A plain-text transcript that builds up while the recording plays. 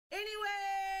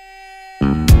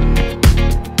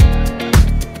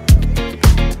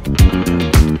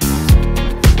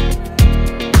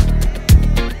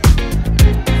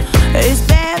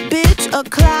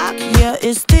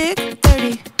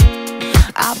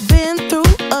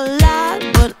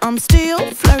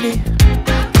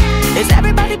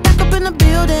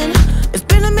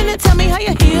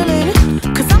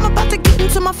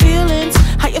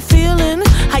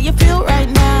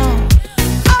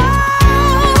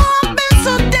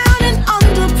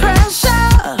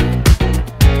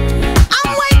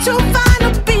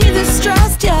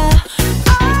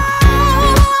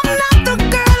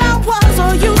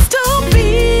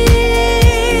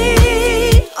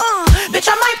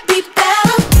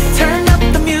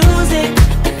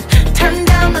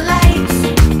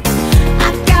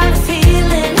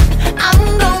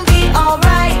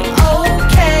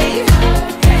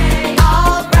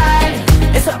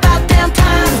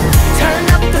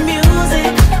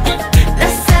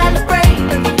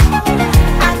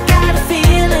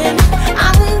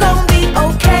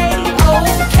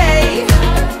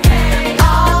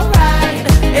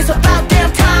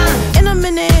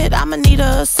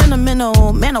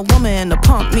sentimental, man or woman to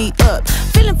pump me up.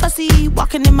 Feeling fussy,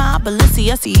 walking in my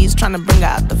Balenciennes, trying to bring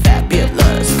out the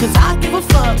fabulous. Cause I give a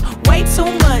fuck way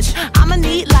too much. I'ma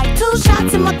need like 2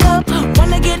 shots in my cup.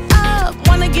 Wanna get up,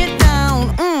 wanna get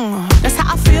down.